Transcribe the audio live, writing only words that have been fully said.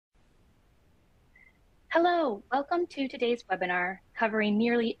Hello, welcome to today's webinar covering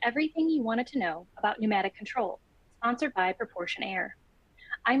nearly everything you wanted to know about pneumatic control, sponsored by Proportion Air.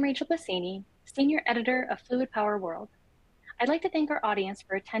 I'm Rachel Bassini, Senior Editor of Fluid Power World. I'd like to thank our audience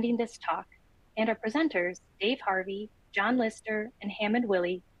for attending this talk and our presenters, Dave Harvey, John Lister, and Hammond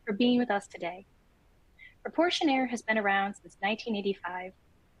Willie, for being with us today. Proportion Air has been around since 1985,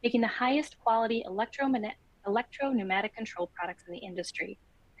 making the highest quality electro-pneumatic control products in the industry.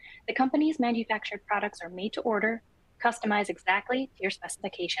 The company's manufactured products are made to order, customized exactly to your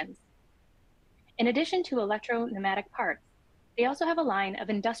specifications. In addition to electro-pneumatic parts, they also have a line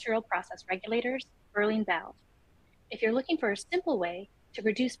of industrial process regulators, Berlin valve. If you're looking for a simple way to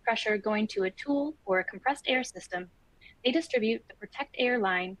reduce pressure going to a tool or a compressed air system, they distribute the Protect Air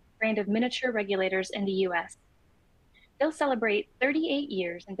line brand of miniature regulators in the US. They'll celebrate 38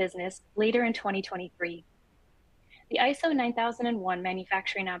 years in business later in 2023. The ISO 9001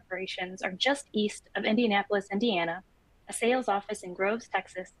 manufacturing operations are just east of Indianapolis, Indiana, a sales office in Groves,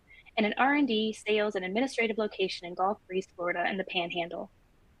 Texas, and an R&D, sales, and administrative location in Gulf Breeze, Florida, and the Panhandle.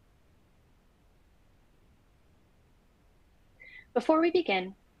 Before we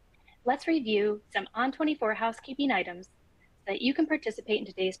begin, let's review some ON24 housekeeping items so that you can participate in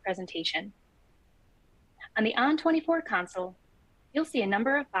today's presentation. On the ON24 console, you'll see a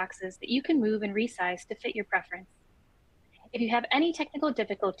number of boxes that you can move and resize to fit your preference. If you have any technical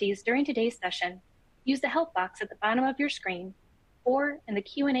difficulties during today's session, use the help box at the bottom of your screen or in the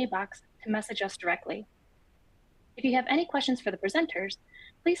Q&A box to message us directly. If you have any questions for the presenters,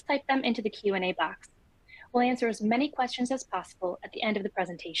 please type them into the Q&A box. We'll answer as many questions as possible at the end of the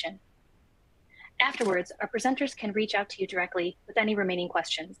presentation. Afterwards, our presenters can reach out to you directly with any remaining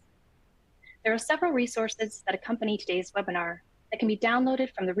questions. There are several resources that accompany today's webinar that can be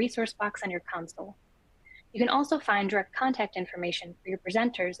downloaded from the resource box on your console. You can also find direct contact information for your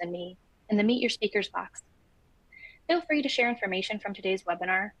presenters and me in the Meet Your Speakers box. Feel free to share information from today's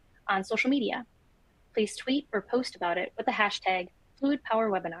webinar on social media. Please tweet or post about it with the hashtag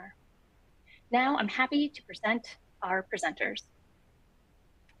FluidPowerWebinar. Now I'm happy to present our presenters.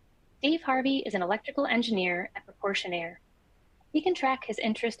 Dave Harvey is an electrical engineer at Proportion Air. He can track his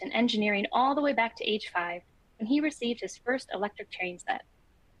interest in engineering all the way back to age 5 when he received his first electric train set,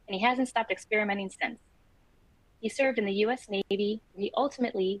 and he hasn't stopped experimenting since. He served in the US Navy, where he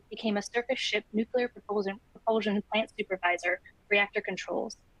ultimately became a surface ship nuclear propulsion plant supervisor for reactor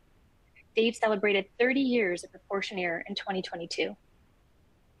controls. Dave celebrated 30 years of Proportion Air in 2022.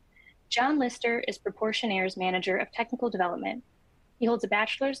 John Lister is Proportion Air's Manager of Technical Development. He holds a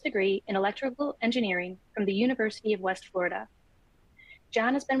bachelor's degree in electrical engineering from the University of West Florida.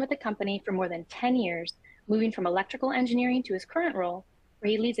 John has been with the company for more than 10 years, moving from electrical engineering to his current role, where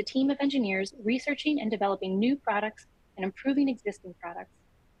he leads a team of engineers researching and developing new products and improving existing products.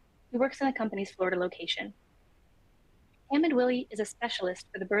 He works in the company's Florida location. Hammond Willie is a specialist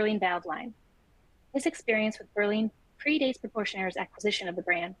for the Berlin valve line. His experience with Berlin predates Proportion Air's acquisition of the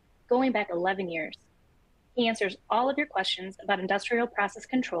brand, going back 11 years. He answers all of your questions about industrial process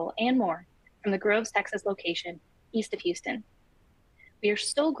control and more from the Groves, Texas location, east of Houston. We are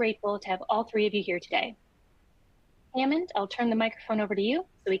so grateful to have all three of you here today. Hammond, I'll turn the microphone over to you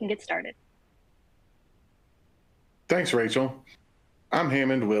so we can get started. Thanks, Rachel. I'm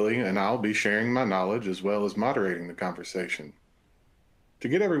Hammond Willie, and I'll be sharing my knowledge as well as moderating the conversation. To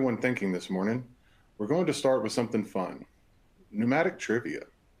get everyone thinking this morning, we're going to start with something fun, pneumatic trivia.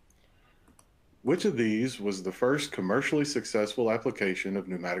 Which of these was the first commercially successful application of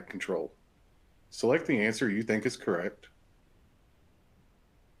pneumatic control? Select the answer you think is correct.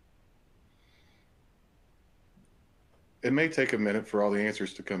 It may take a minute for all the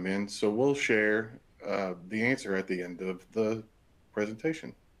answers to come in, so we'll share the answer at the end of the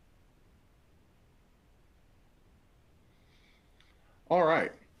presentation. All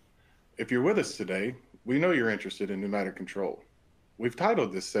right, if you're with us today, we know you're interested in pneumatic control. We've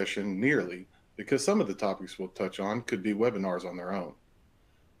titled this session Nearly because some of the topics we'll touch on could be webinars on their own.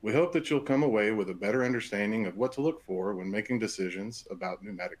 We hope that you'll come away with a better understanding of what to look for when making decisions about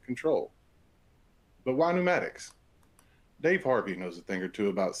pneumatic control. But why pneumatics? Dave Harvey knows a thing or two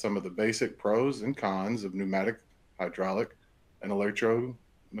about some of the basic pros and cons of pneumatic, hydraulic, and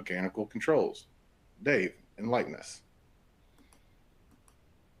electromechanical controls. Dave, enlighten us.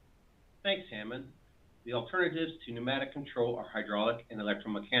 Thanks, Hammond. The alternatives to pneumatic control are hydraulic and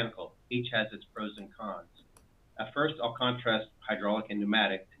electromechanical. Each has its pros and cons. At first, I'll contrast hydraulic and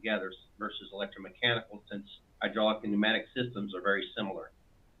pneumatic together versus electromechanical, since hydraulic and pneumatic systems are very similar.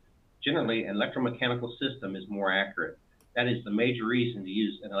 Generally, an electromechanical system is more accurate. That is the major reason to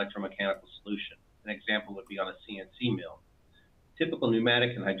use an electromechanical solution. An example would be on a CNC mill. Typical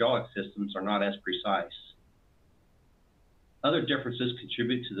pneumatic and hydraulic systems are not as precise. Other differences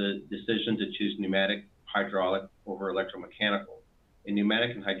contribute to the decision to choose pneumatic, hydraulic over electromechanical. In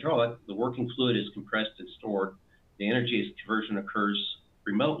pneumatic and hydraulic, the working fluid is compressed and stored. The energy conversion occurs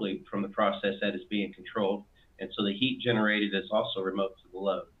remotely from the process that is being controlled, and so the heat generated is also remote to the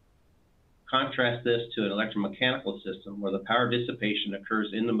load. Contrast this to an electromechanical system where the power dissipation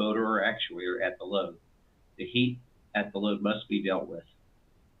occurs in the motor or actuator at the load. The heat at the load must be dealt with.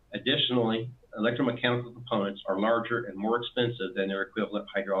 Additionally, electromechanical components are larger and more expensive than their equivalent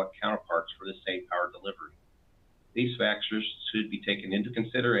hydraulic counterparts for the same power delivery. These factors should be taken into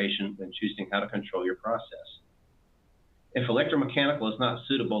consideration when choosing how to control your process. If electromechanical is not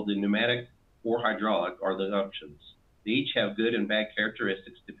suitable, the pneumatic or hydraulic are the options. They each have good and bad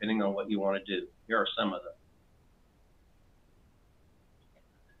characteristics depending on what you want to do. Here are some of them.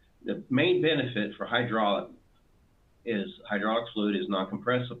 The main benefit for hydraulic is hydraulic fluid is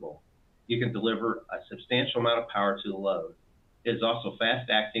non-compressible. You can deliver a substantial amount of power to the load. It is also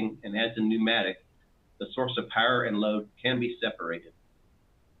fast-acting, and as in pneumatic, the source of power and load can be separated.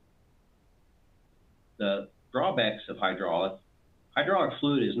 The drawbacks of hydraulic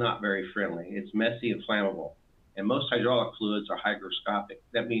fluid is not very friendly. It's messy and flammable, and most hydraulic fluids are hygroscopic.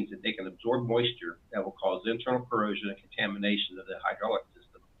 That means that they can absorb moisture that will cause internal corrosion and contamination of the hydraulic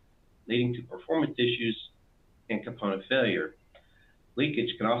system, leading to performance issues and component failure.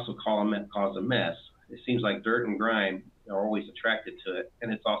 Leakage can also cause a mess. It seems like dirt and grime are always attracted to it,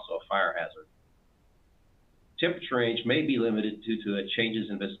 and it's also a fire hazard. Temperature range may be limited due to changes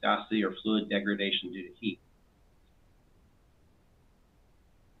in viscosity or fluid degradation due to heat.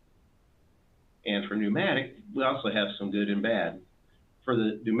 And for pneumatic, we also have some good and bad. For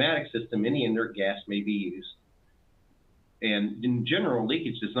the pneumatic system, any inert gas may be used. And in general,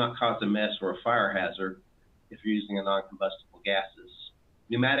 leakage does not cause a mess or a fire hazard if you're using a non-combustible gases.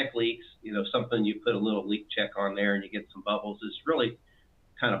 Pneumatic leaks, something you put a little leak check on there and you get some bubbles, is really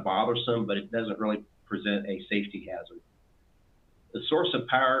kind of bothersome, but it doesn't really present a safety hazard. The source of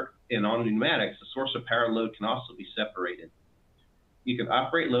power, and on pneumatics, the source of power load can also be separated. You can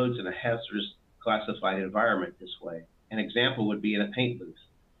operate loads in a hazardous classified environment this way. An example would be in a paint booth.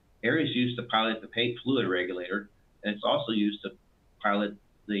 Air is used to pilot the paint fluid regulator, and it's also used to pilot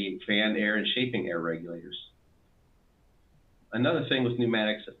the fan air and shaping air regulators. Another thing with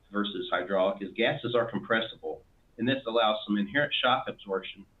pneumatics versus hydraulic is gases are compressible, and this allows some inherent shock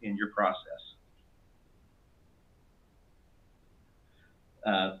absorption in your process.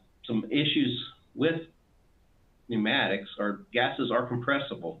 Some issues with pneumatics are gases are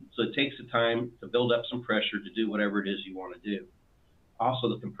compressible, so it takes the time to build up some pressure to do whatever it is you want to do. Also,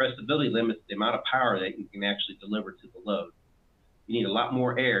 the compressibility limits the amount of power that you can actually deliver to the load. You need a lot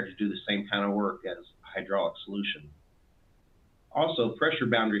more air to do the same kind of work as a hydraulic solution. Also, pressure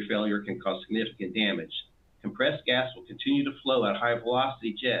boundary failure can cause significant damage. Compressed gas will continue to flow at a high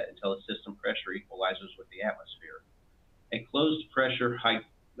velocity jet until the system pressure equalizes with the atmosphere. A closed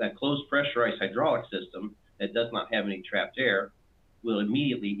pressurized hydraulic system that does not have any trapped air will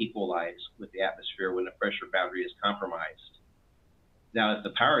immediately equalize with the atmosphere when the pressure boundary is compromised. Now, if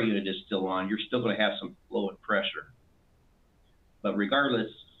the power unit is still on, you're still going to have some flow and pressure. But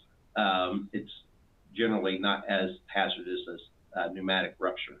regardless, it's generally not as hazardous as pneumatic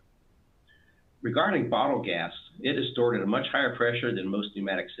rupture. Regarding bottle gas, it is stored at a much higher pressure than most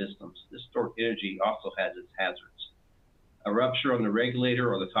pneumatic systems. This stored energy also has its hazards. A rupture on the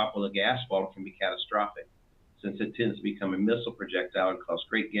regulator or the top of the gas bottle can be catastrophic, since it tends to become a missile projectile and cause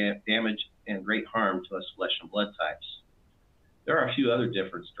great damage and great harm to us flesh and blood types. There are a few other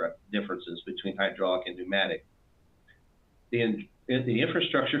differences between hydraulic and pneumatic. The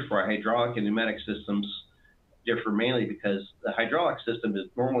infrastructure for hydraulic and pneumatic systems differ mainly because the hydraulic system is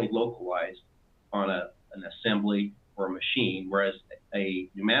normally localized on an assembly or a machine, whereas a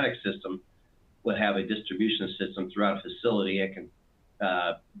pneumatic system would have a distribution system throughout a facility that can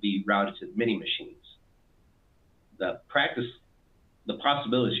be routed to many machines. The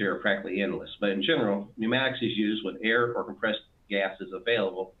possibilities here are practically endless, but in general, pneumatics is used when air or compressed gas is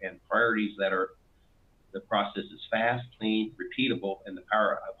available, and priorities that are the process is fast, clean, repeatable, and the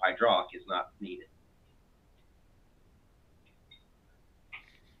power of hydraulic is not needed.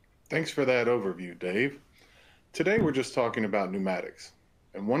 Thanks for that overview, Dave. Today we're just talking about pneumatics,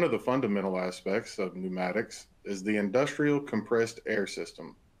 and one of the fundamental aspects of pneumatics is the industrial compressed air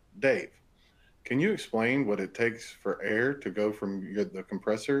system. Dave, can you explain what it takes for air to go from the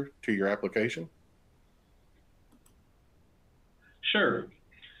compressor to your application? Sure.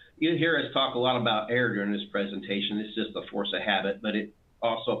 You hear us talk a lot about air during this presentation. It's just a force of habit, but it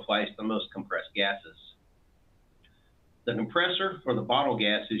also applies to most compressed gases. The compressor or the bottle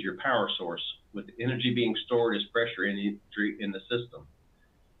gas is your power source, with the energy being stored as pressure in the system,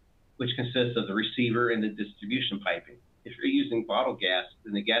 which consists of the receiver and the distribution piping. If you're using bottle gas,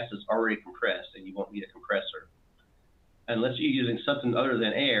 then the gas is already compressed and you won't need a compressor. Unless you're using something other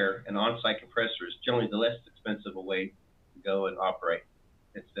than air, an on-site compressor is generally the less expensive way to go and operate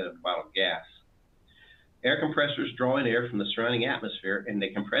instead of bottled gas. Air compressors draw in air from the surrounding atmosphere, and they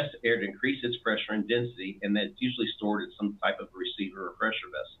compress the air to increase its pressure and density, and then it's usually stored in some type of receiver or pressure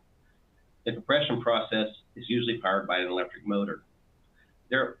vessel. The compression process is usually powered by an electric motor.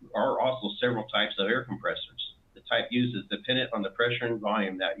 There are also several types of air compressors. The type used is dependent on the pressure and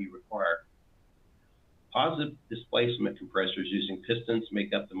volume that you require. Positive displacement compressors using pistons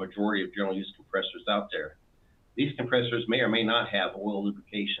make up the majority of general use compressors out there. These compressors may or may not have oil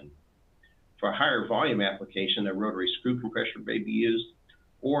lubrication. For a higher volume application, a rotary screw compressor may be used,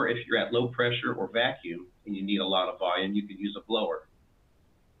 or if you're at low pressure or vacuum and you need a lot of volume, you could use a blower.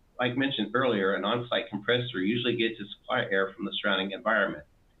 Like mentioned earlier, an on-site compressor usually gets its supply air from the surrounding environment.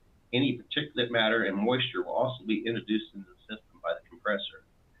 Any particulate matter and moisture will also be introduced into the system by the compressor.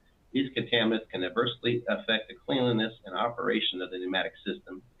 These contaminants can adversely affect the cleanliness and operation of the pneumatic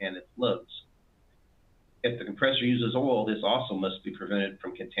system and its loads. If the compressor uses oil, this also must be prevented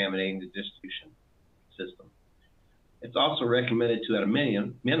from contaminating the distribution system. It's also recommended to, at a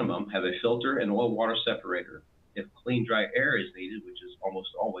minimum, have a filter and oil water separator. If clean, dry air is needed, which is almost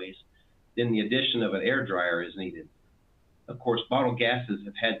always, then the addition of an air dryer is needed. Of course, bottled gases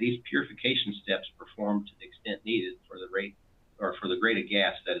have had these purification steps performed to the extent needed for the rate or for the grade of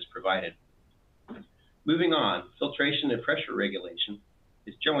gas that is provided. Moving on, filtration and pressure regulation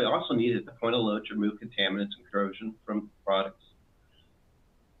is generally also needed at the point of load to remove contaminants and corrosion from products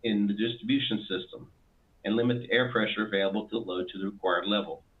in the distribution system and limit the air pressure available to the load to the required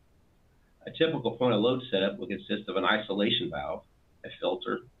level. A typical point of load setup will consist of an isolation valve, a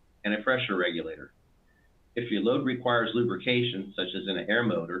filter, and a pressure regulator. If your load requires lubrication, such as in an air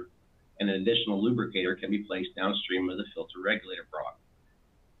motor, an additional lubricator can be placed downstream of the filter regulator block.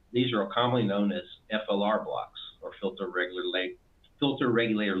 These are commonly known as FLR blocks, or filter regulator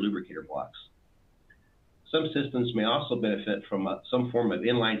lubricator blocks. Some systems may also benefit from some form of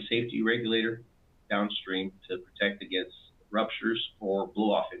inline safety regulator downstream to protect against ruptures or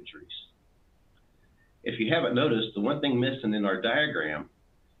blow-off injuries. If you haven't noticed, the one thing missing in our diagram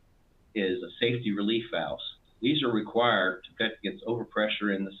is a safety relief valves. These are required to protect against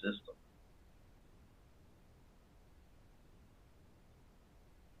overpressure in the system.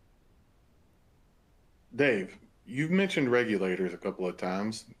 Dave, you've mentioned regulators a couple of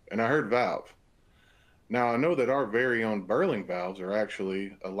times, and I heard valve. Now, I know that our very own Burling valves are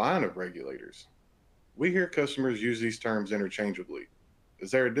actually a line of regulators. We hear customers use these terms interchangeably.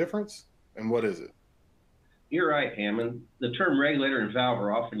 Is there a difference, and what is it? You're right, Hammond. The term regulator and valve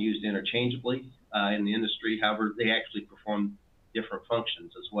are often used interchangeably in the industry. However, they actually perform different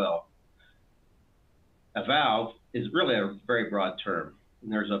functions as well. A valve is really a very broad term,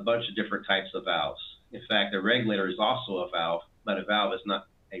 and there's a bunch of different types of valves. In fact, a regulator is also a valve, but a valve is not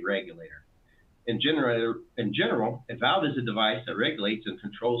a regulator. In general, a valve is a device that regulates and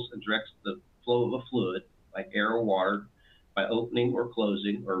controls and directs the flow of a fluid, like air or water, by opening or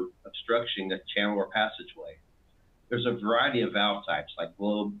closing or obstructing a channel or passageway. There's a variety of valve types like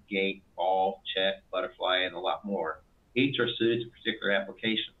globe, gate, ball, check, butterfly, and a lot more. Each are suited to particular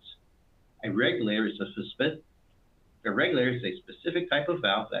applications. A regulator is a specific type of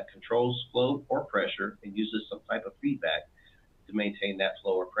valve that controls flow or pressure and uses some type of feedback to maintain that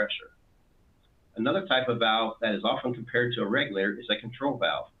flow or pressure. Another type of valve that is often compared to a regulator is a control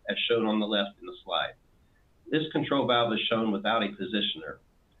valve, as shown on the left in the slide. This control valve is shown without a positioner.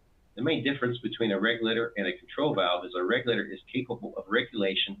 The main difference between a regulator and a control valve is a regulator is capable of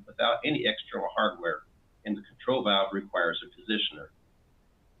regulation without any external hardware, and the control valve requires a positioner.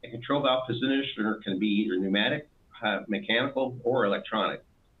 A control valve positioner can be either pneumatic, mechanical, or electronic.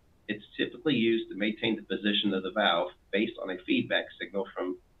 It's typically used to maintain the position of the valve based on a feedback signal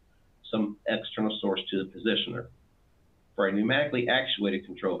from some external source to the positioner. For a pneumatically actuated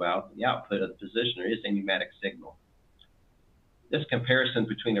control valve, the output of the positioner is a pneumatic signal. This comparison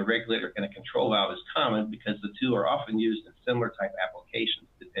between a regulator and a control valve is common because the two are often used in similar type applications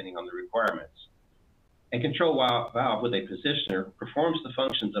depending on the requirements. A control valve with a positioner performs the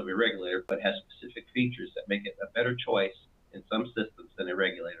functions of a regulator but has specific features that make it a better choice in some systems than a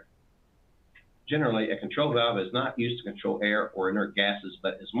regulator. Generally, a control valve is not used to control air or inert gases,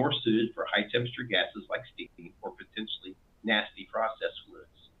 but is more suited for high temperature gases like steam or potentially nasty process fluids.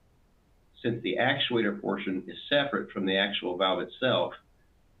 Since the actuator portion is separate from the actual valve itself,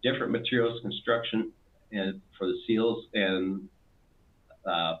 different materials construction and for the seals and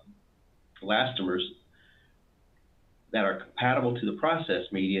elastomers that are compatible to the process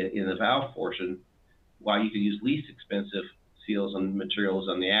media in the valve portion, while you can use least expensive seals and materials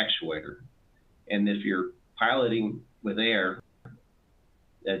on the actuator. And if you're piloting with air,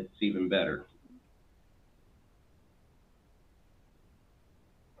 that's even better.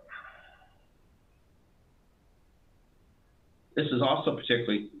 This is also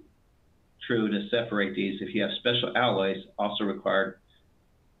particularly true to separate these if you have special alloys also required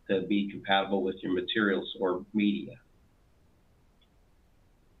to be compatible with your materials or media.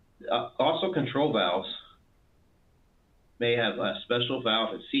 Also, control valves may have special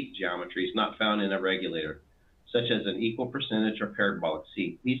valve and seat geometries not found in a regulator, such as an equal percentage or parabolic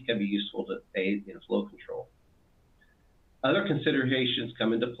seat. These can be useful to aid in flow control. Other considerations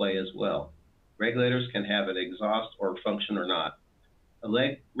come into play as well. Regulators can have an exhaust or function or not.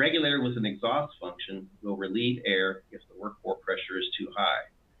 A regulator with an exhaust function will relieve air if the workport pressure is too high.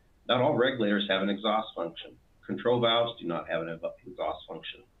 Not all regulators have an exhaust function. Control valves do not have an exhaust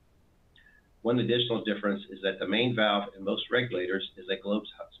function. One additional difference is that the main valve in most regulators is a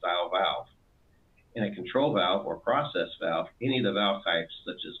globe-style valve. In a control valve or process valve, any of the valve types,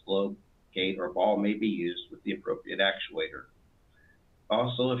 such as globe, gate, or ball, may be used with the appropriate actuator.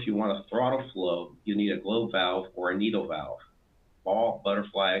 Also, if you want a throttle flow, you need a globe valve or a needle valve. Ball,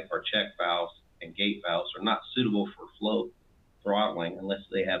 butterfly, or check valves and gate valves are not suitable for flow throttling unless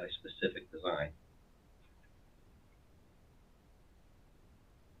they have a specific design.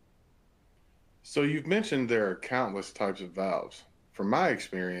 So you've mentioned there are countless types of valves. From my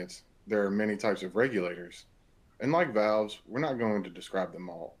experience, there are many types of regulators. And like valves, we're not going to describe them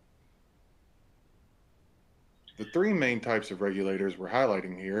all. The three main types of regulators we're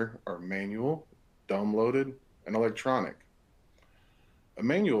highlighting here are manual, dome-loaded, and electronic. A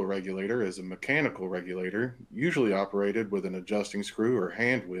manual regulator is a mechanical regulator, usually operated with an adjusting screw or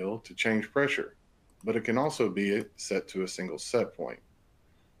hand wheel to change pressure, but it can also be set to a single set point.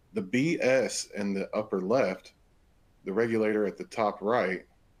 The BS in the upper left, the regulator at the top right,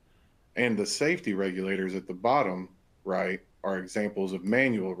 and the safety regulators at the bottom right are examples of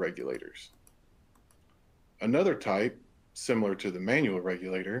manual regulators. Another type, similar to the manual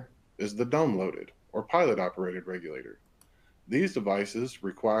regulator, is the dome-loaded or pilot-operated regulator. These devices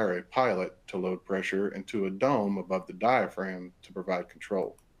require a pilot to load pressure into a dome above the diaphragm to provide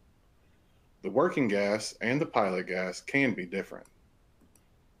control. The working gas and the pilot gas can be different.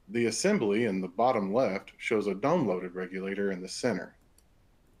 The assembly in the bottom left shows a dome-loaded regulator in the center.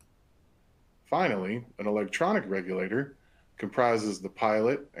 Finally, an electronic regulator comprises the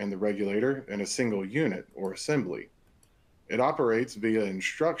pilot and the regulator in a single unit or assembly. It operates via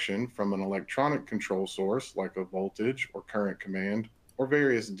instruction from an electronic control source like a voltage or current command or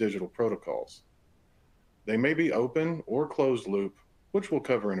various digital protocols. They may be open or closed loop, which we'll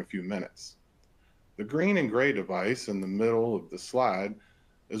cover in a few minutes. The green and gray device in the middle of the slide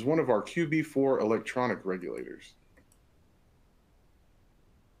is one of our QB4 electronic regulators.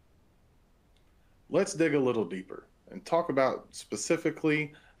 Let's dig a little deeper and talk about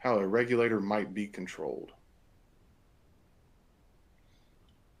specifically how a regulator might be controlled.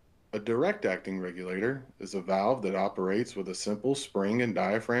 A direct acting regulator is a valve that operates with a simple spring and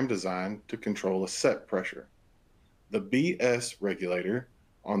diaphragm design to control a set pressure. The BS regulator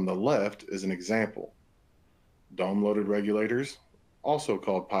on the left is an example. Dome-loaded regulators, also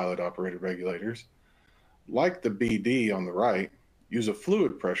called pilot-operated regulators, like the BD on the right, use a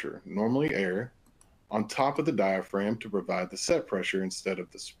fluid pressure, normally air, on top of the diaphragm to provide the set pressure instead of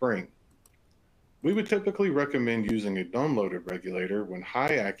the spring. We would typically recommend using a dome-loaded regulator when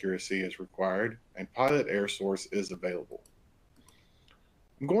high accuracy is required and pilot air source is available.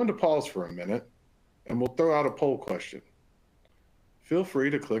 I'm going to pause for a minute and we'll throw out a poll question. Feel free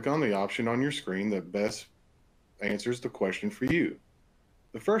to click on the option on your screen that best answers the question for you.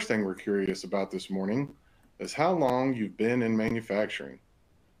 The first thing we're curious about this morning is how long you've been in manufacturing.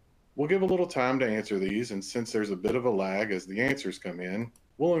 We'll give a little time to answer these, and since there's a bit of a lag as the answers come in,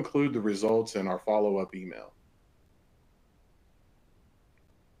 we'll include the results in our follow-up email.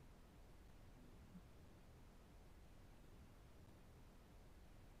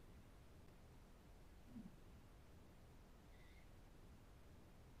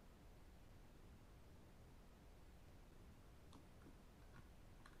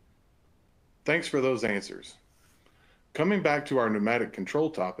 Thanks for those answers. Coming back to our pneumatic control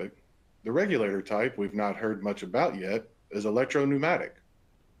topic, the regulator type we've not heard much about yet is electro-pneumatic.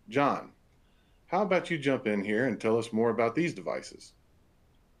 John, how about you jump in here and tell us more about these devices?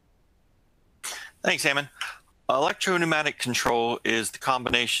 Thanks, Eamon. Electro-pneumatic control is the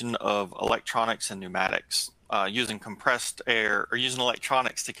combination of electronics and pneumatics, using compressed air or using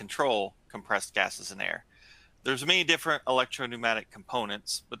electronics to control compressed gases and air. There's many different electro-pneumatic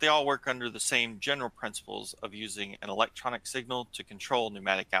components, but they all work under the same general principles of using an electronic signal to control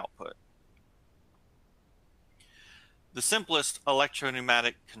pneumatic output. The simplest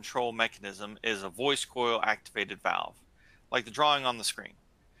electro-pneumatic control mechanism is a voice coil activated valve, like the drawing on the screen.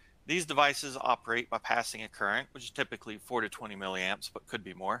 These devices operate by passing a current, which is typically 4 to 20 milliamps, but could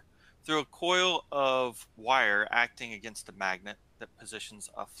be more, through a coil of wire acting against a magnet that positions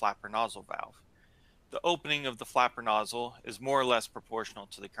a flapper nozzle valve. The opening of the flapper nozzle is more or less proportional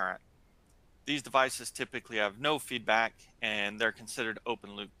to the current. These devices typically have no feedback, and they're considered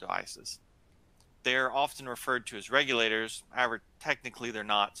open loop devices. They are often referred to as regulators. However, technically they're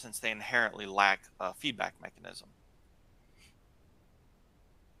not, since they inherently lack a feedback mechanism.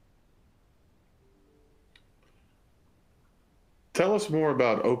 Tell us more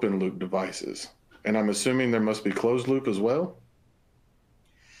about open loop devices. And I'm assuming there must be closed loop as well?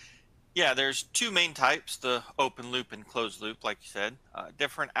 Yeah, there's two main types, the open loop and closed loop, like you said.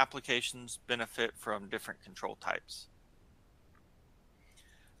 Different applications benefit from different control types.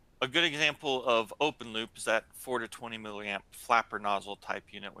 A good example of open loop is that 4 to 20 milliamp flapper nozzle type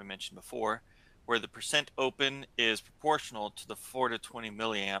unit we mentioned before, where the percent open is proportional to the 4 to 20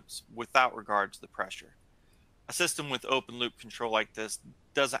 milliamps without regard to the pressure. A system with open loop control like this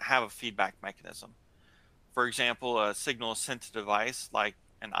doesn't have a feedback mechanism. For example, a signal is sent to a device like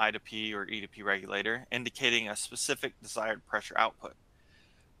an I to P or E to P regulator, indicating a specific desired pressure output.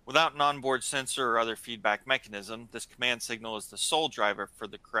 Without an onboard sensor or other feedback mechanism, this command signal is the sole driver for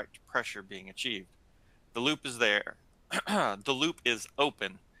the correct pressure being achieved. The loop is there. The loop is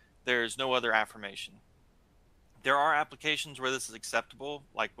open. There is no other affirmation. There are applications where this is acceptable,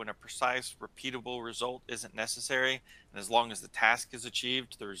 like when a precise, repeatable result isn't necessary, and as long as the task is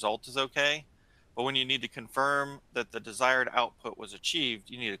achieved, the result is okay. But when you need to confirm that the desired output was achieved,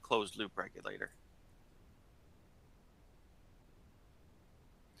 you need a closed loop regulator.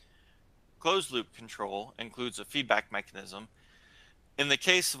 Closed loop control includes a feedback mechanism. In the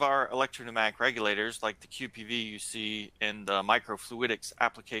case of our electro-pneumatic regulators, like the QPV you see in the microfluidics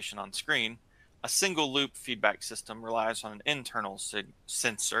application on screen, a single loop feedback system relies on an internal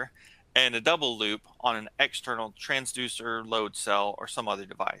sensor and a double loop on an external transducer, load cell, or some other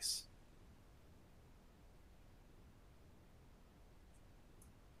device.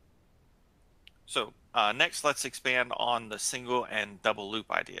 So next, let's expand on the single and double loop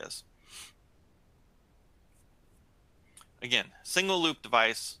ideas. Again, single loop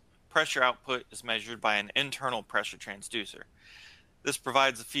device, pressure output is measured by an internal pressure transducer. This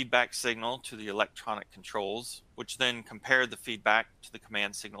provides a feedback signal to the electronic controls, which then compare the feedback to the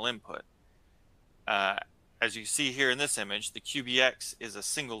command signal input. As you see here in this image, the QBX is a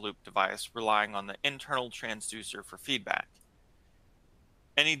single loop device relying on the internal transducer for feedback.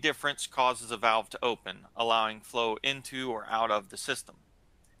 Any difference causes a valve to open, allowing flow into or out of the system.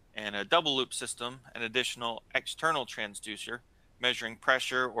 And a double loop system, an additional external transducer measuring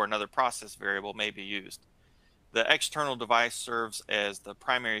pressure or another process variable may be used. The external device serves as the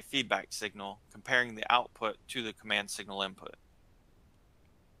primary feedback signal, comparing the output to the command signal input.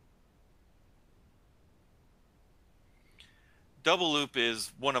 Double loop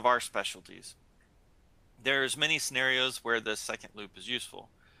is one of our specialties. There's many scenarios where the second loop is useful.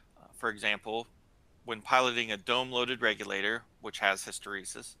 For example, when piloting a dome-loaded regulator, which has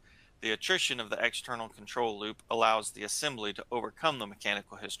hysteresis, the attrition of the external control loop allows the assembly to overcome the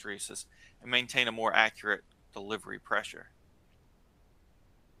mechanical hysteresis and maintain a more accurate delivery pressure.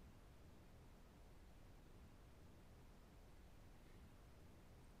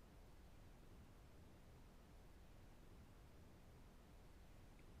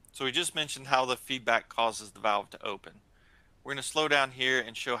 So we just mentioned how the feedback causes the valve to open. We're going to slow down here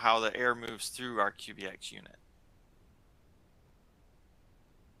and show how the air moves through our QBX unit.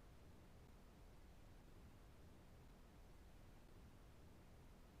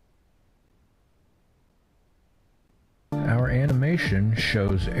 Our animation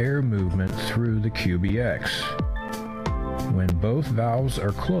shows air movement through the QBX. When both valves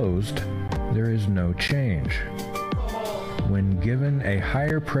are closed, there is no change. When given a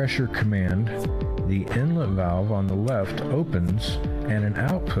higher pressure command, the inlet valve on the left opens and an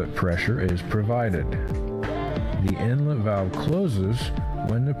output pressure is provided. The inlet valve closes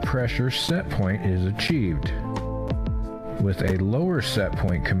when the pressure set point is achieved. With a lower set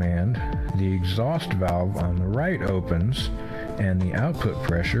point command, the exhaust valve on the right opens and the output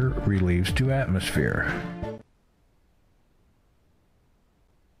pressure relieves to atmosphere.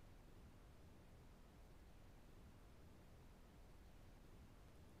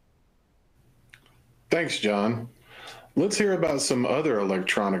 Thanks, John. Let's hear about some other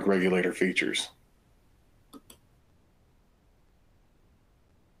electronic regulator features.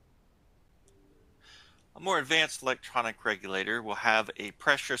 A more advanced electronic regulator will have a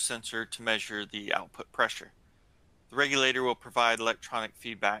pressure sensor to measure the output pressure. The regulator will provide electronic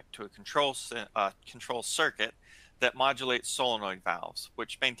feedback to a control circuit that modulates solenoid valves,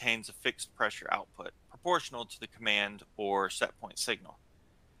 which maintains a fixed pressure output proportional to the command or set point signal.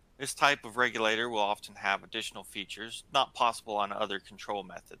 This type of regulator will often have additional features not possible on other control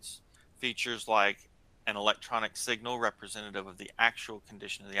methods. Features like an electronic signal representative of the actual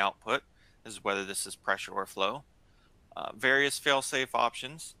condition of the output, as whether this is pressure or flow. Various fail-safe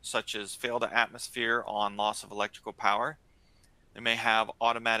options, such as fail to atmosphere on loss of electrical power. They may have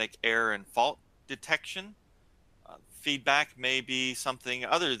automatic error and fault detection. Feedback may be something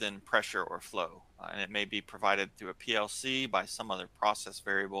other than pressure or flow, and it may be provided through a PLC by some other process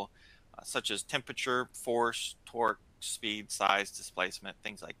variable, such as temperature, force, torque, speed, size, displacement,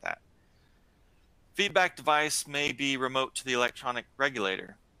 things like that. Feedback device may be remote to the electronic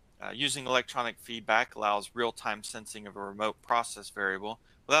regulator. Using electronic feedback allows real-time sensing of a remote process variable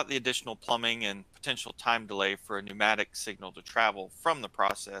without the additional plumbing and potential time delay for a pneumatic signal to travel from the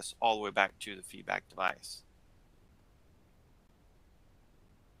process all the way back to the feedback device.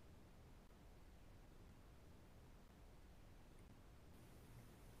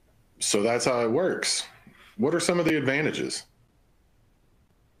 So that's how it works. What are some of the advantages?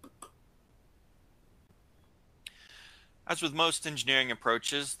 As with most engineering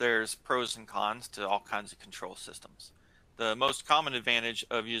approaches, there's pros and cons to all kinds of control systems. The most common advantage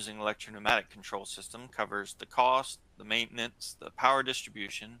of using electro-pneumatic control system covers the cost, the maintenance, the power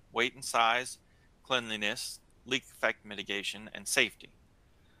distribution, weight and size, cleanliness, leak effect mitigation, and safety.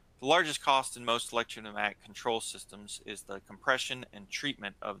 The largest cost in most electro-pneumatic control systems is the compression and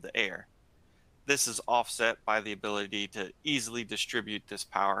treatment of the air. This is offset by the ability to easily distribute this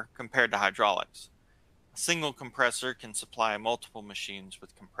power compared to hydraulics. A single compressor can supply multiple machines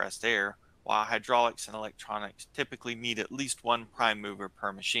with compressed air, while hydraulics and electronics typically need at least one prime mover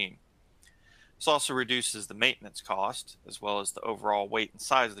per machine. This also reduces the maintenance cost, as well as the overall weight and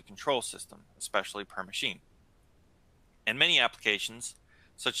size of the control system, especially per machine. In many applications,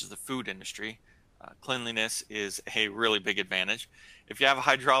 such as the food industry, cleanliness is a really big advantage. If you have a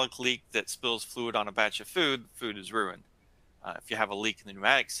hydraulic leak that spills fluid on a batch of food, food is ruined. If you have a leak in the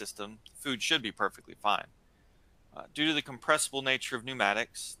pneumatic system, food should be perfectly fine. Due to the compressible nature of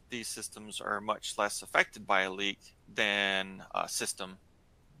pneumatics, these systems are much less affected by a leak than a system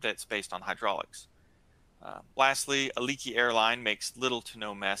that's based on hydraulics. Lastly, a leaky air line makes little to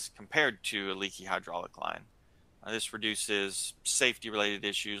no mess compared to a leaky hydraulic line. This reduces safety-related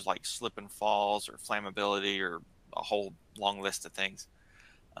issues like slip and falls or flammability or a whole long list of things.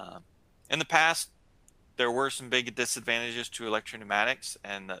 In the past, there were some big disadvantages to electro-pneumatics,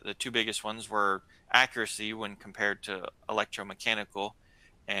 and the two biggest ones were accuracy when compared to electromechanical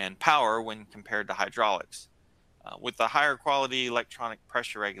and power when compared to hydraulics. With the higher quality electronic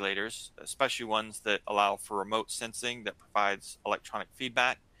pressure regulators, especially ones that allow for remote sensing that provides electronic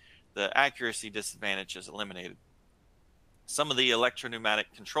feedback, the accuracy disadvantage is eliminated. Some of the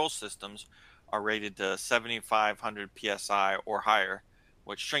electro-pneumatic control systems are rated to 7,500 psi or higher,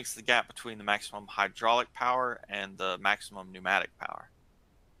 which shrinks the gap between the maximum hydraulic power and the maximum pneumatic power.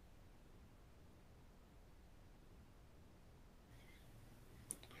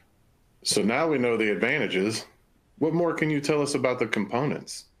 So now we know the advantages. What more can you tell us about the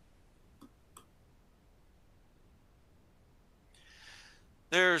components?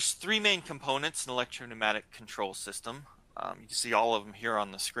 There's three main components in electro-pneumatic control system. You can see all of them here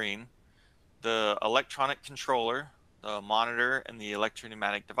on the screen. The electronic controller, the monitor, and the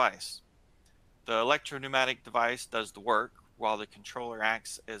electro-pneumatic device. The electro-pneumatic device does the work, while the controller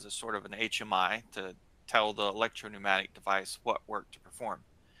acts as a sort of an HMI to tell the electro-pneumatic device what work to perform.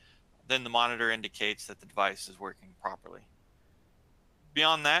 Then the monitor indicates that the device is working properly.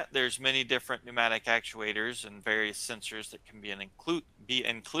 Beyond that, there's many different pneumatic actuators and various sensors that can be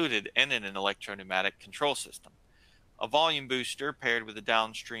included in an electro-pneumatic control system. A volume booster paired with a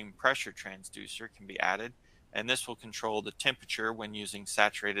downstream pressure transducer can be added, and this will control the temperature when using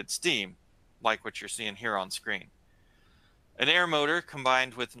saturated steam, like what you're seeing here on screen. An air motor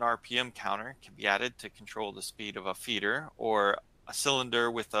combined with an RPM counter can be added to control the speed of a feeder, or a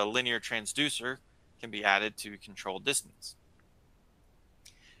cylinder with a linear transducer can be added to control distance.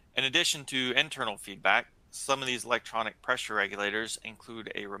 In addition to internal feedback, some of these electronic pressure regulators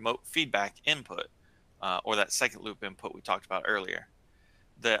include a remote feedback input, or that second loop input we talked about earlier,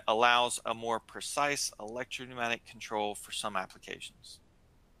 that allows a more precise electro-pneumatic control for some applications.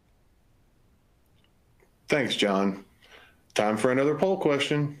 Thanks, John. Time for another poll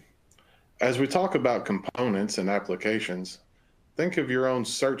question. As we talk about components and applications, think of your own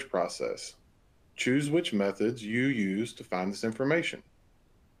search process. Choose which methods you use to find this information.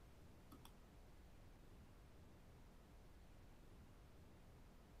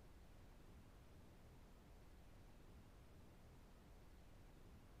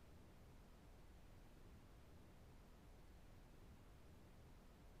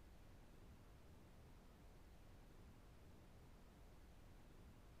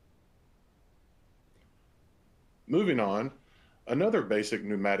 Moving on, another basic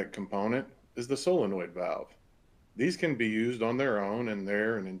pneumatic component is the solenoid valve. These can be used on their own and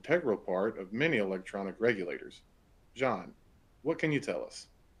they're an integral part of many electronic regulators. John, what can you tell us?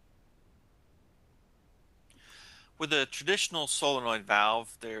 With a traditional solenoid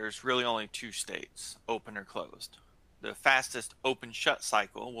valve, there's really only two states, open or closed. The fastest open-shut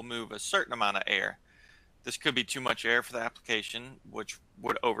cycle will move a certain amount of air. This could be too much air for the application, which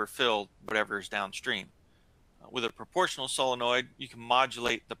would overfill whatever is downstream. With a proportional solenoid, you can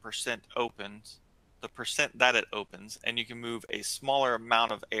modulate the percent that it opens, and you can move a smaller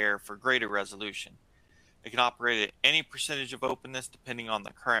amount of air for greater resolution. It can operate at any percentage of openness depending on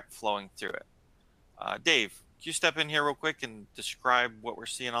the current flowing through it. Dave, can you step in here real quick and describe what we're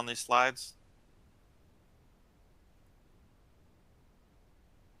seeing on these slides?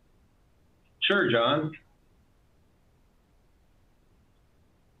 Sure, John.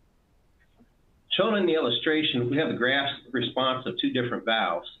 Shown in the illustration, we have the graph's response of two different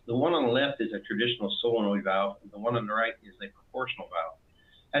valves. The one on the left is a traditional solenoid valve, and the one on the right is a proportional valve.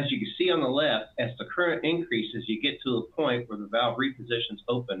 As you can see on the left, as the current increases, you get to a point where the valve repositions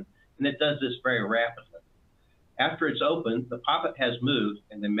open, and it does this very rapidly. After it's open, the poppet has moved,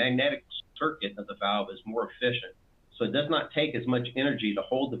 and the magnetic circuit of the valve is more efficient, so it does not take as much energy to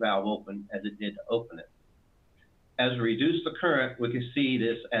hold the valve open as it did to open it. As we reduce the current, we can see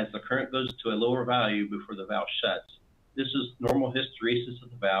this as the current goes to a lower value before the valve shuts. This is normal hysteresis of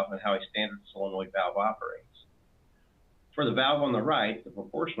the valve and how a standard solenoid valve operates. For the valve on the right, the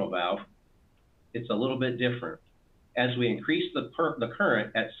proportional valve, it's a little bit different. As we increase the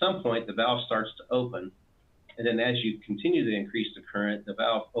current, at some point the valve starts to open, and then as you continue to increase the current, the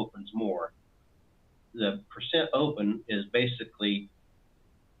valve opens more. The percent open is basically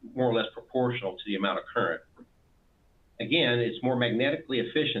more or less proportional to the amount of current. Again, it's more magnetically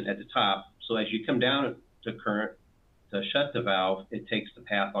efficient at the top, so as you come down to current to shut the valve, it takes the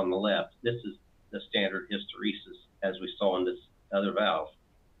path on the left. This is the standard hysteresis as we saw in this other valve.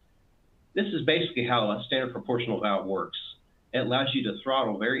 This is basically how a standard proportional valve works. It allows you to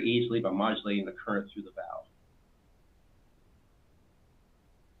throttle very easily by modulating the current through the valve.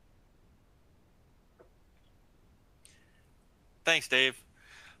 Thanks, Dave.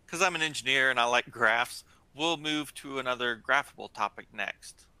 Because I'm an engineer and I like graphs, we'll move to another graphable topic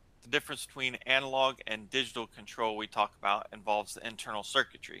next. The difference between analog and digital control we talk about involves the internal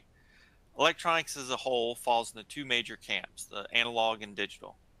circuitry. Electronics as a whole falls into two major camps, the analog and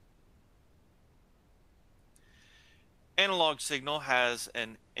digital. Analog signal has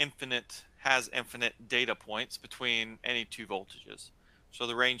infinite data points between any two voltages. So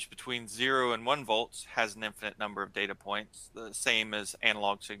the range between 0 and 1 volts has an infinite number of data points, the same as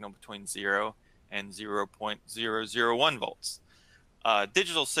analog signal between 0 and 0.001 volts.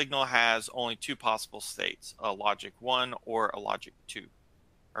 Digital signal has only two possible states, a logic 1 or a logic 2,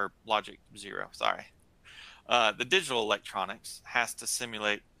 or logic 0, sorry. The digital electronics has to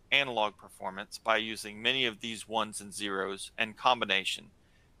simulate analog performance by using many of these ones and zeros in combination,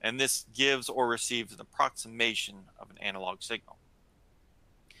 and this gives or receives an approximation of an analog signal.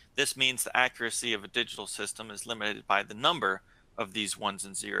 This means the accuracy of a digital system is limited by the number of these ones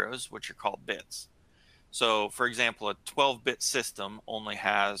and zeros, which are called bits. So, for example, a 12-bit system only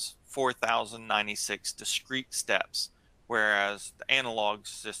has 4,096 discrete steps, whereas the analog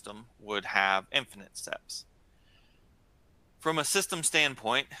system would have infinite steps. From a system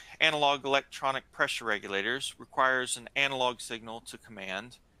standpoint, analog electronic pressure regulators requires an analog signal to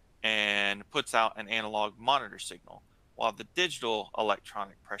command and puts out an analog monitor signal, while the digital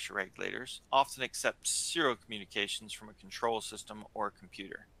electronic pressure regulators often accept serial communications from a control system or a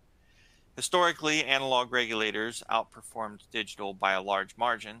computer. Historically, analog regulators outperformed digital by a large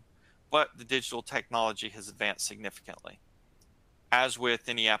margin, but the digital technology has advanced significantly. As with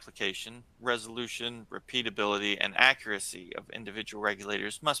any application, resolution, repeatability, and accuracy of individual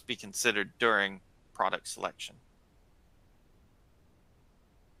regulators must be considered during product selection.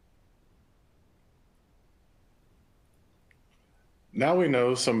 Now we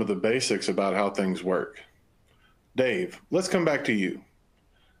know some of the basics about how things work. Dave, let's come back to you.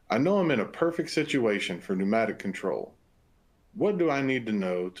 I know I'm in a perfect situation for pneumatic control. What do I need to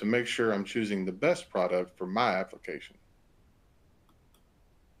know to make sure I'm choosing the best product for my application?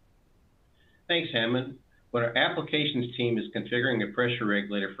 Thanks, Hammond. When our applications team is configuring a pressure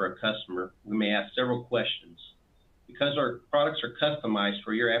regulator for a customer, we may ask several questions. Because our products are customized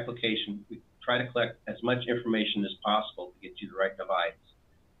for your application, we try to collect as much information as possible to get you the right device.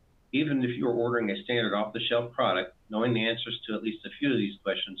 Even if you are ordering a standard off-the-shelf product, knowing the answers to at least a few of these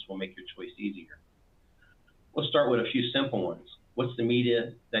questions will make your choice easier. We'll start with a few simple ones. What's the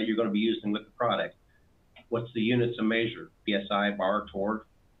media that you're going to be using with the product? What's the units of measure? PSI, bar, torque?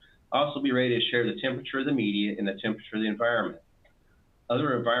 Also be ready to share the temperature of the media and the temperature of the environment.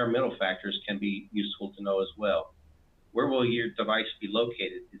 Other environmental factors can be useful to know as well. Where will your device be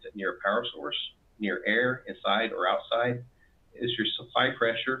located? Is it near a power source, near air, inside or outside? Is your supply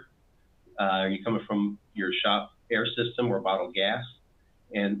pressure? Are you coming from your shop air system or bottled gas?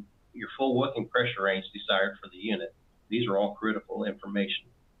 And your full working pressure range desired for the unit. These are all critical information.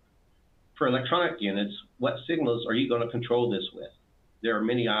 For electronic units, what signals are you going to control this with? There are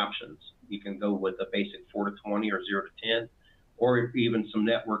many options. You can go with a basic 4 to 20 or 0 to 10, or even some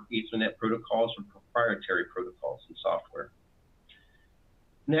network Ethernet protocols or proprietary protocols and software.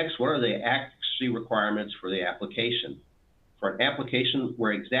 Next, what are the accuracy requirements for the application? For an application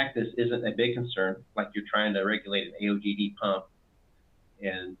where exactness isn't a big concern, like you're trying to regulate an AOGD pump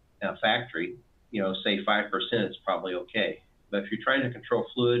in a factory, say 5% is probably okay. But if you're trying to control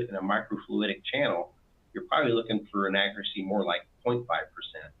fluid in a microfluidic channel, you're probably looking for an accuracy more like 0.5%.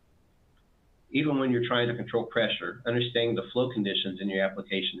 Even when you're trying to control pressure, understanding the flow conditions in your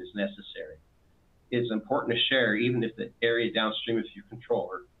application is necessary. It's important to share even if the area downstream of your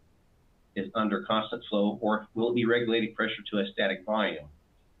controller is under constant flow, or will it be regulating pressure to a static volume.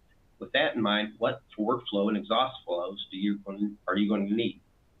 With that in mind, what forward flow and exhaust flows are you going to need?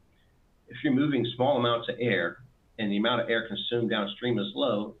 If you're moving small amounts of air and the amount of air consumed downstream is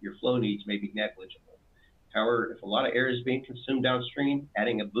low, your flow needs may be negligible. However, if a lot of air is being consumed downstream,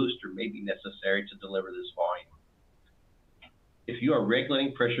 adding a booster may be necessary to deliver this volume. If you are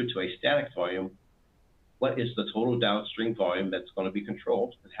regulating pressure to a static volume, what is the total downstream volume that's going to be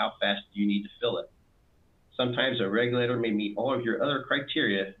controlled, and how fast do you need to fill it? Sometimes a regulator may meet all of your other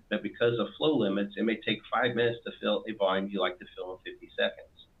criteria, but because of flow limits, it may take 5 minutes to fill a volume you like to fill in 50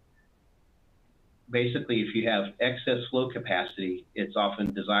 seconds. Basically, if you have excess flow capacity, it's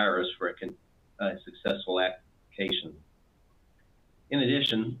often desirous for a successful application. In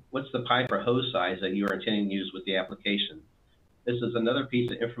addition, what's the pipe or hose size that you are intending to use with the application? This is another piece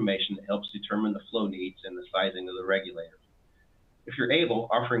of information that helps determine the flow needs and the sizing of the regulator. If you're able,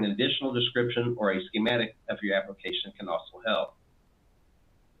 offering an additional description or a schematic of your application can also help.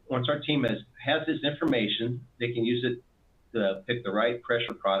 Once our team has this information, they can use it to pick the right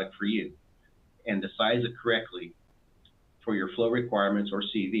pressure product for you and to size it correctly for your flow requirements or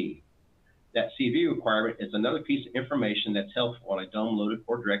CV. That CV requirement is another piece of information that's helpful on a dome-loaded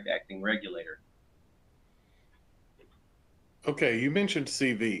or direct-acting regulator. Okay, you mentioned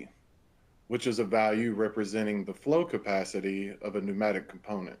CV, which is a value representing the flow capacity of a pneumatic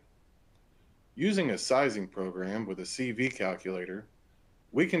component. Using a sizing program with a CV calculator,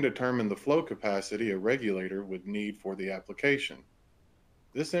 we can determine the flow capacity a regulator would need for the application.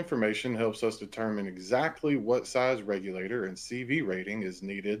 This information helps us determine exactly what size regulator and CV rating is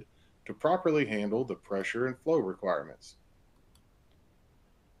needed to properly handle the pressure and flow requirements.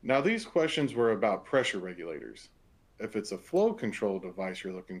 Now, these questions were about pressure regulators. If it's a flow control device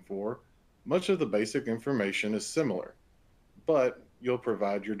you're looking for, much of the basic information is similar, but you'll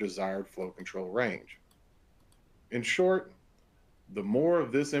provide your desired flow control range. In short, the more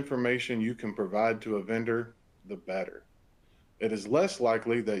of this information you can provide to a vendor, the better. It is less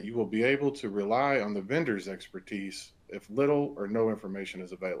likely that you will be able to rely on the vendor's expertise if little or no information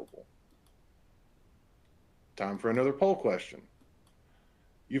is available. Time for another poll question.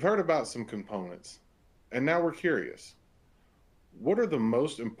 You've heard about some components, and now we're curious. What are the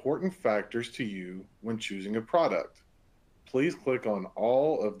most important factors to you when choosing a product? Please click on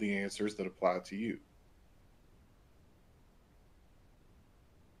all of the answers that apply to you.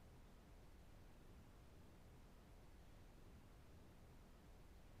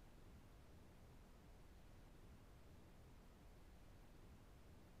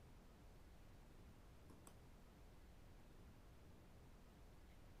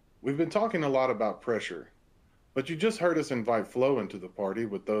 We've been talking a lot about pressure, but you just heard us invite flow into the party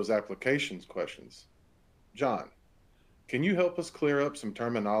with those applications questions. John, can you help us clear up some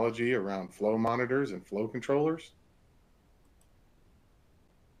terminology around flow monitors and flow controllers?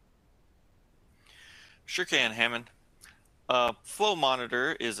 Sure can, Hammond. A flow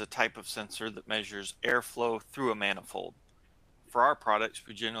monitor is a type of sensor that measures airflow through a manifold. For our products,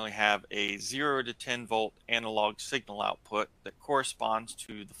 we generally have a 0 to 10 volt analog signal output that corresponds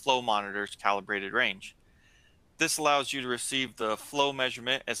to the flow monitor's calibrated range. This allows you to receive the flow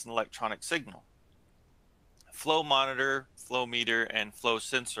measurement as an electronic signal. Flow monitor, flow meter, and flow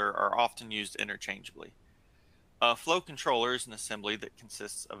sensor are often used interchangeably. A flow controller is an assembly that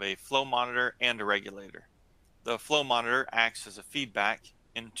consists of a flow monitor and a regulator. The flow monitor acts as a feedback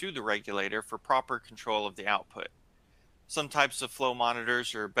into the regulator for proper control of the output. Some types of flow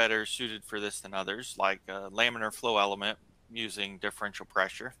monitors are better suited for this than others, like a laminar flow element using differential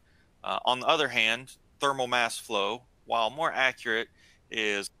pressure. On the other hand, thermal mass flow, while more accurate,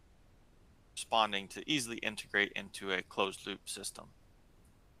 is responding to easily integrate into a closed loop system.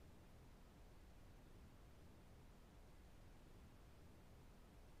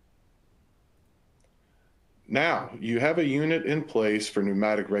 Now, you have a unit in place for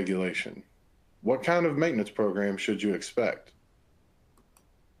pneumatic regulation. What kind of maintenance program should you expect?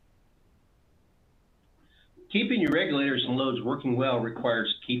 Keeping your regulators and loads working well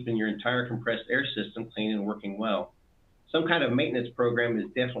requires keeping your entire compressed air system clean and working well. Some kind of maintenance program is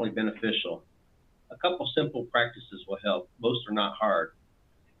definitely beneficial. A couple simple practices will help. Most are not hard.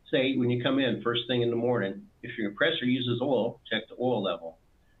 Say, when you come in first thing in the morning, if your compressor uses oil, check the oil level.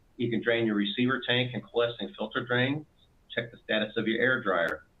 You can drain your receiver tank and coalescing filter drains. Check the status of your air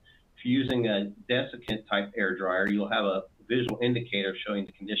dryer. If you're using a desiccant type air dryer, you'll have a visual indicator showing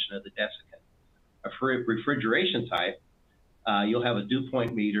the condition of the desiccant. For refrigeration type, you'll have a dew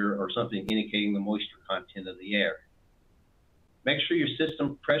point meter or something indicating the moisture content of the air. Make sure your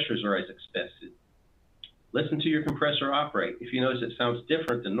system pressures are as expected. Listen to your compressor operate. If you notice it sounds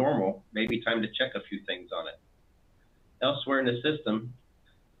different than normal, maybe time to check a few things on it. Elsewhere in the system,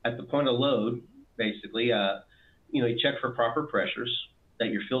 at the point of load, basically, you check for proper pressures, that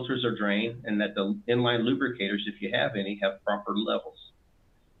your filters are drained, and that the inline lubricators, if you have any, have proper levels.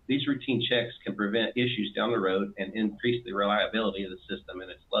 These routine checks can prevent issues down the road and increase the reliability of the system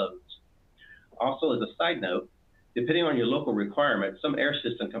and its loads. Also, as a side note, depending on your local requirements, some air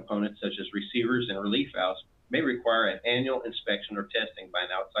system components, such as receivers and relief valves, may require an annual inspection or testing by an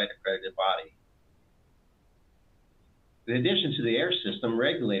outside accredited body. In addition to the air system,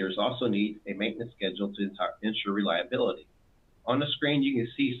 regulators also need a maintenance schedule to ensure reliability. On the screen, you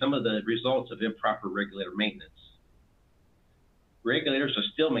can see some of the results of improper regulator maintenance. Regulators are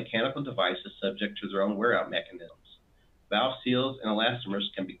still mechanical devices subject to their own wear-out mechanisms. Valve seals and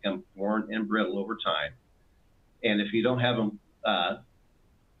elastomers can become worn and brittle over time. And if you don't have them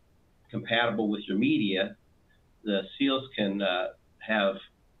compatible with your media, the seals can have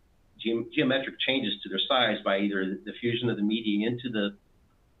geometric changes to their size by either the fusion of the media into the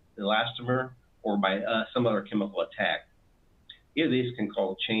elastomer or by some other chemical attack. Any of these can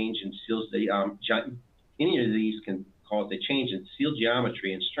cause a change in seals. Any of these can cause a change in seal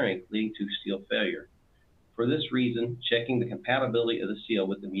geometry and strength, leading to seal failure. For this reason, checking the compatibility of the seal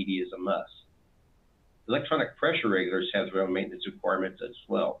with the media is a must. Electronic pressure regulators have their own maintenance requirements as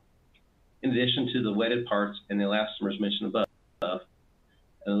well. In addition to the wetted parts and the elastomers mentioned above,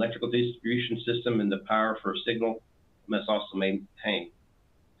 an electrical distribution system and the power for a signal must also maintain.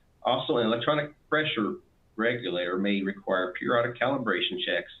 Also, an electronic pressure regulator may require periodic calibration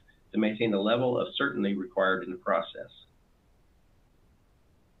checks to maintain the level of certainty required in the process.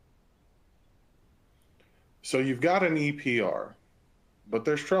 So you've got an EPR, but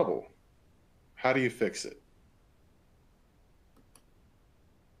there's trouble. How do you fix it?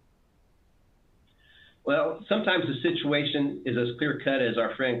 Well, sometimes the situation is as clear-cut as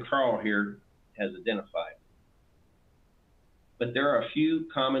our friend Carl here has identified. But there are a few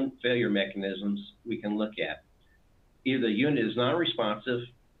common failure mechanisms we can look at. Either the unit is non-responsive,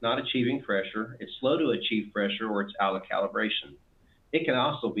 not achieving pressure, it's slow to achieve pressure, or it's out of calibration. It can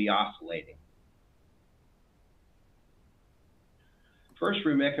also be oscillating. First,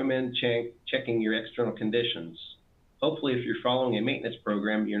 we recommend checking your external conditions. Hopefully, if you're following a maintenance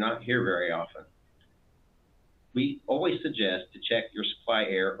program, you're not here very often. We always suggest to check your supply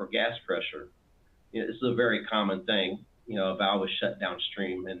air or gas pressure. This is a very common thing. A valve was shut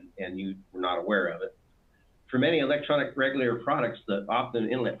downstream and you were not aware of it. For many electronic regulator products, the optimum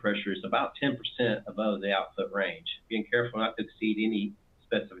inlet pressure is about 10% above the output range. Being careful not to exceed any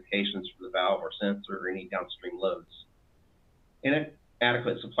specifications for the valve or sensor or any downstream loads.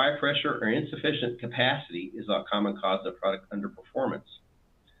 Inadequate supply pressure or insufficient capacity is a common cause of product underperformance.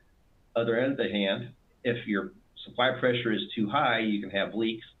 On the other hand, if your supply pressure is too high, you can have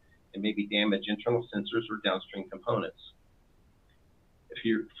leaks and maybe damage internal sensors or downstream components. If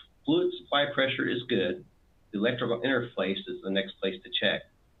your fluid supply pressure is good, The electrical interface is the next place to check.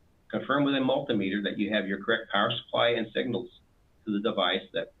 Confirm with a multimeter that you have your correct power supply and signals to the device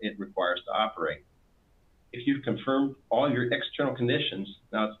that it requires to operate. If you've confirmed all your external conditions,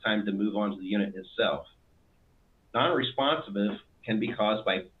 now it's time to move on to the unit itself. Non-responsiveness can be caused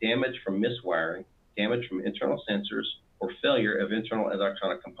by damage from miswiring, damage from internal sensors, or failure of internal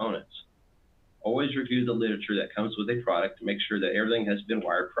electronic components. Always review the literature that comes with a product to make sure that everything has been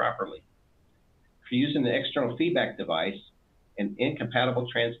wired properly. If you're using an external feedback device, an incompatible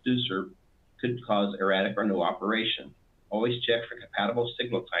transducer could cause erratic or no operation. Always check for compatible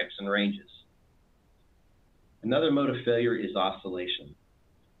signal types and ranges. Another mode of failure is oscillation.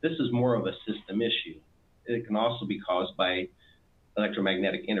 This is more of a system issue. It can also be caused by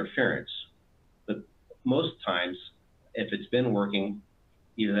electromagnetic interference. But most times, if it's been working,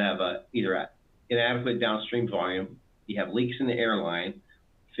 you have either inadequate downstream volume, you have leaks in the air line,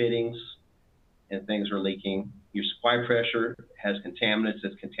 fittings, and things are leaking. Your supply pressure has contaminants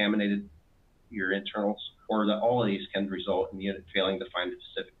that's contaminated your internals, or all of these can result in the unit failing to find the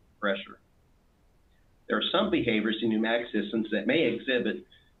specific pressure. There are some behaviors in pneumatic systems that may exhibit,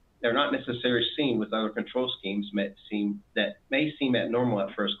 they're not necessarily seen with other control schemes that may seem abnormal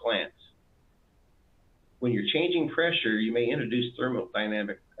at first glance. When you're changing pressure, you may introduce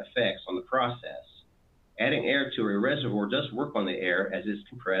thermodynamic effects on the process. Adding air to a reservoir does work on the air as it's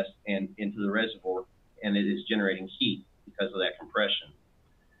compressed and into the reservoir, and it is generating heat because of that compression.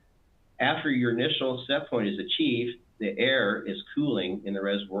 After your initial set point is achieved, the air is cooling in the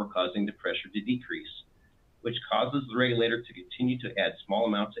reservoir, causing the pressure to decrease, which causes the regulator to continue to add small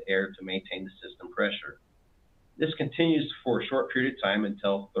amounts of air to maintain the system pressure. This continues for a short period of time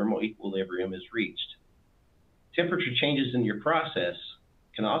until thermal equilibrium is reached. Temperature changes in your process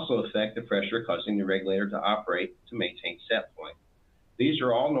can also affect the pressure, causing the regulator to operate to maintain set point. These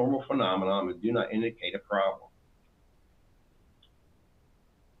are all normal phenomena and do not indicate a problem.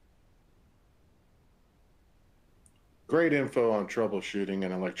 Great info on troubleshooting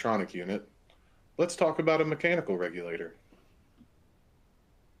an electronic unit. Let's talk about a mechanical regulator.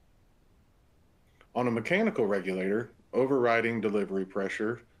 On a mechanical regulator, overriding delivery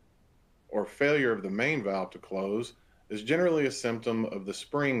pressure or failure of the main valve to close is generally a symptom of the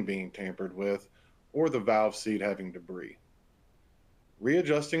spring being tampered with or the valve seat having debris.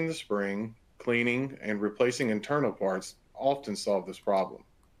 Readjusting the spring, cleaning, and replacing internal parts often solve this problem.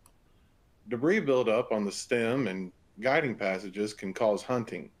 Debris buildup on the stem and guiding passages can cause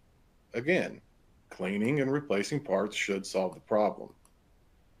hunting. Again, cleaning and replacing parts should solve the problem.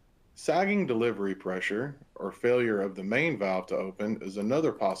 Sagging delivery pressure or failure of the main valve to open is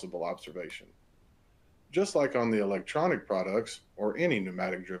another possible observation. Just like on the electronic products or any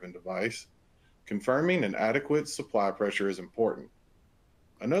pneumatic-driven device, confirming an adequate supply pressure is important.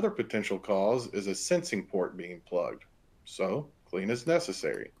 Another potential cause is a sensing port being plugged, so clean is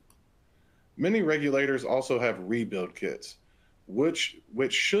necessary. Many regulators also have rebuild kits, which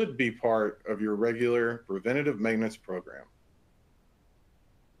should be part of your regular preventative maintenance program.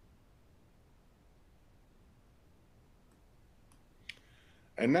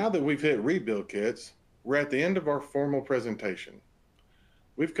 And now that we've hit rebuild kits, we're at the end of our formal presentation.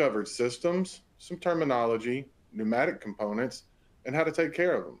 We've covered systems, some terminology, pneumatic components, and how to take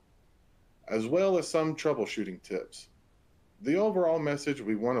care of them, as well as some troubleshooting tips. The overall message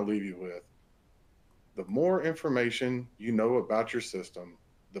we want to leave you with: the more information you know about your system,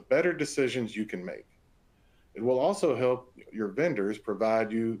 the better decisions you can make. It will also help your vendors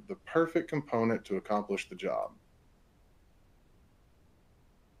provide you the perfect component to accomplish the job.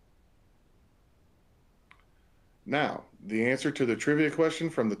 Now, the answer to the trivia question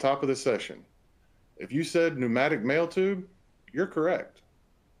from the top of the session. If you said pneumatic mail tube, you're correct.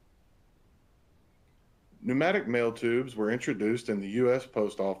 Pneumatic mail tubes were introduced in the U.S.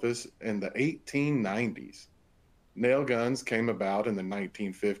 Post Office in the 1890s. Nail guns came about in the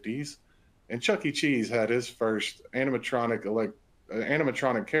 1950s, and Chuck E. Cheese had his first animatronic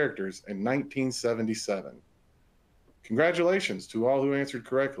characters in 1977. Congratulations to all who answered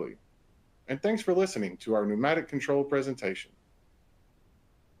correctly, and thanks for listening to our pneumatic control presentation.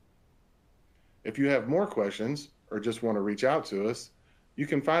 If you have more questions or just want to reach out to us, you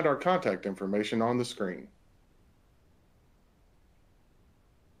can find our contact information on the screen.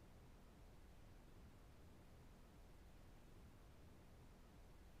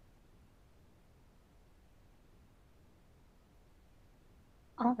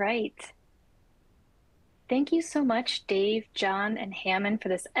 All right. Thank you so much, Dave, John, and Hammond, for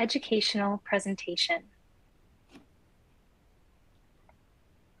this educational presentation.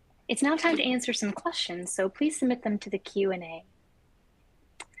 It's now time to answer some questions, so please submit them to the Q&A.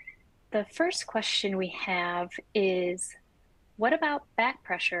 The first question we have is, what about back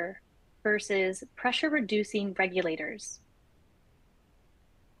pressure versus pressure reducing regulators?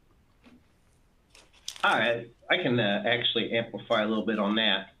 All right, I can actually amplify a little bit on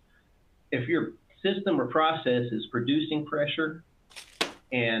that. If your system or process is producing pressure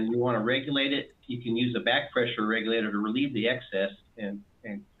and you want to regulate it, you can use a back pressure regulator to relieve the excess and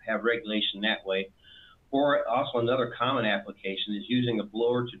have regulation that way. Or also another common application is using a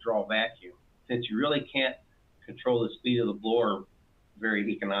blower to draw vacuum. Since you really can't control the speed of the blower very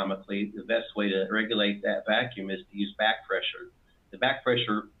economically, the best way to regulate that vacuum is to use back pressure. The back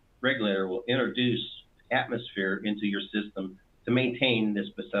pressure regulator will introduce atmosphere into your system to maintain the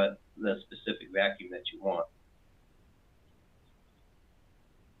specific vacuum that you want.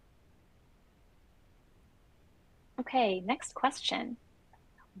 Okay, next question.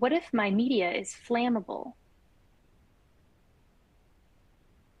 What if my media is flammable?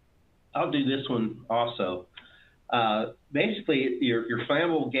 I'll do this one also. Basically, your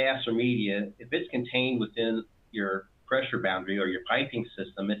flammable gas or media, if it's contained within your pressure boundary or your piping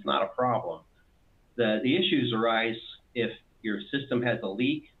system, it's not a problem. The issues arise if your system has a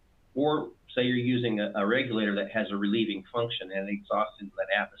leak, or say you're using a regulator that has a relieving function and it exhausts into that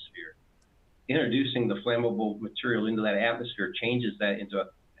atmosphere. Introducing the flammable material into that atmosphere changes that into a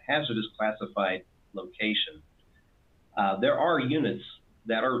hazardous classified location. There are units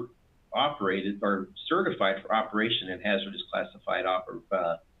that are operated or certified for operation in hazardous classified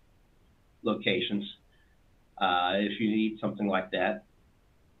locations if you need something like that.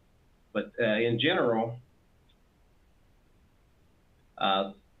 But in general,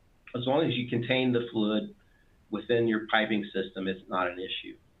 as long as you contain the fluid within your piping system, it's not an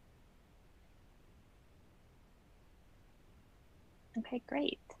issue. Okay,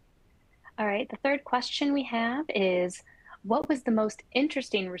 great. All right, the third question we have is, what was the most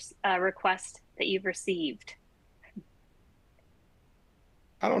interesting request that you've received?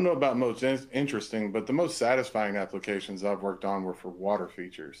 I don't know about most interesting, but the most satisfying applications I've worked on were for water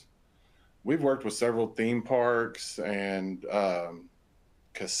features. We've worked with several theme parks and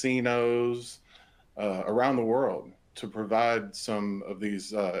casinos around the world to provide some of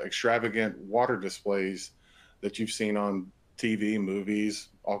these extravagant water displays that you've seen on TV, movies,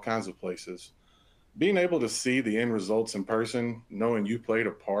 all kinds of places. Being able to see the end results in person, knowing you played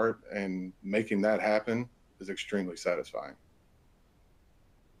a part and making that happen is extremely satisfying.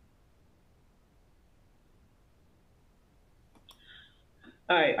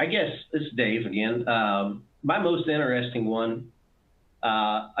 All right, I guess this is Dave again. My most interesting one,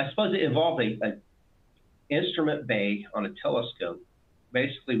 I suppose it involved a instrument bay on a telescope.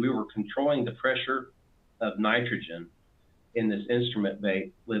 Basically, we were controlling the pressure of nitrogen in this instrument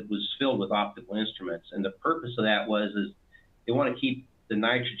bay that was filled with optical instruments. And the purpose of that is they want to keep the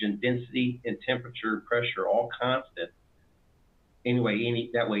nitrogen density and temperature, pressure all constant. Anyway,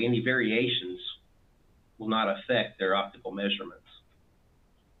 that way any variations will not affect their optical measurements.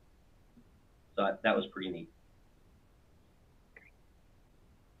 So that was pretty neat.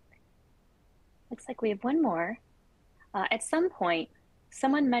 Looks like we have one more. At some point,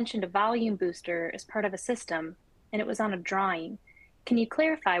 someone mentioned a volume booster as part of a system, and it was on a drawing. Can you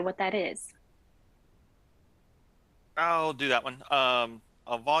clarify what that is? I'll do that one.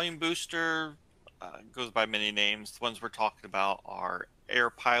 A volume booster goes by many names. The ones we're talking about are air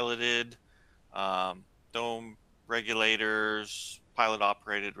piloted, dome regulators, pilot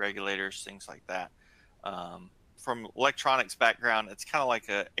operated regulators, things like that. From electronics background, it's kind of like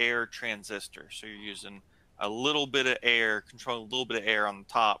an air transistor. So you're using a little bit of air, controlling a little bit of air on the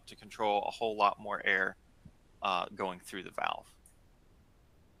top to control a whole lot more air going through the valve.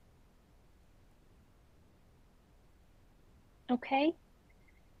 Okay.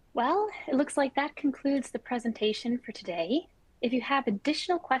 Well, it looks like that concludes the presentation for today. If you have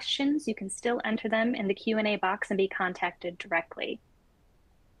additional questions, you can still enter them in the Q&A box and be contacted directly.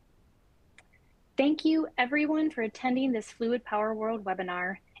 Thank you everyone for attending this Fluid Power World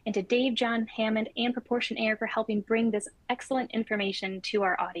webinar, and to Dave, John, Hammond, and Proportion Air for helping bring this excellent information to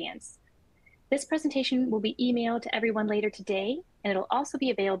our audience. This presentation will be emailed to everyone later today, and it'll also be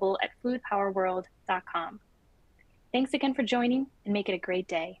available at fluidpowerworld.com. Thanks again for joining, and make it a great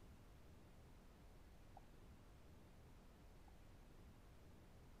day.